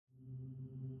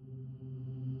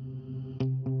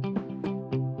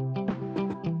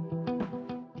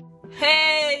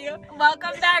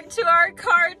welcome back to our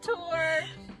car tour.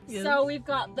 Yes. So we've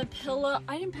got the pillow.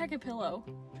 I didn't pack a pillow.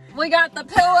 We got the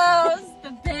pillows,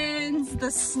 the bins, the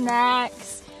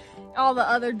snacks, all the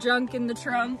other junk in the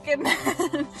trunk, and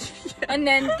then, and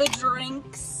then the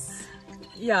drinks.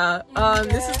 Yeah,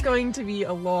 this is going to be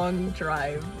a long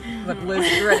drive, but Liz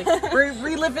is ready. We're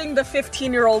reliving the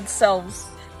 15-year-old selves.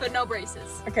 But no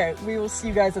braces. Okay, we will see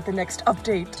you guys at the next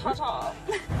update. Ta-ta.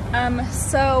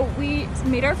 So we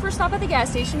made our first stop at the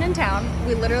gas station in town.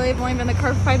 We literally have only been in the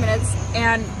car for 5 minutes,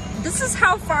 and this is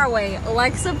how far away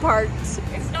Alexa parked.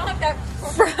 It's not that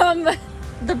far from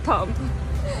the pump.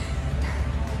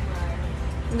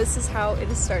 And this is how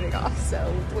it is starting off,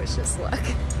 so wish us luck.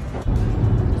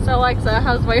 So Alexa,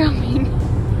 how's Wyoming?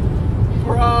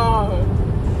 Bro.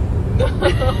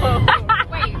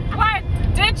 Wait, what?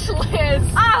 Ditch Liz.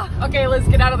 Oh! Okay, Liz,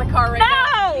 get out of the car right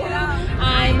now. No!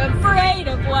 I'm afraid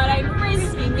of what I'm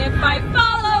risking if I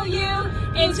follow you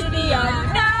into the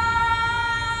unknown.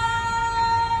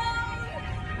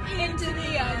 Into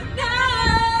the unknown.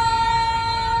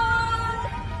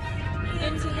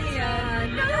 Into the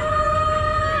unknown.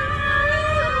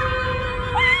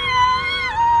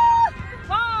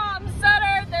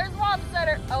 Wamsutter! There's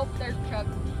Wamsutter. Oh, there's the truck.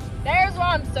 There's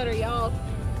Wamsutter, y'all.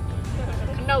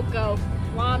 Kanoko.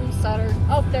 Wamsutter.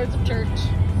 Oh, there's a church.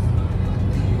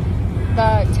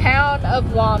 The town of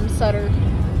Wamsutter.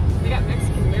 They got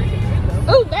Mexican American food though.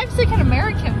 Oh, Mexican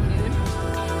American food.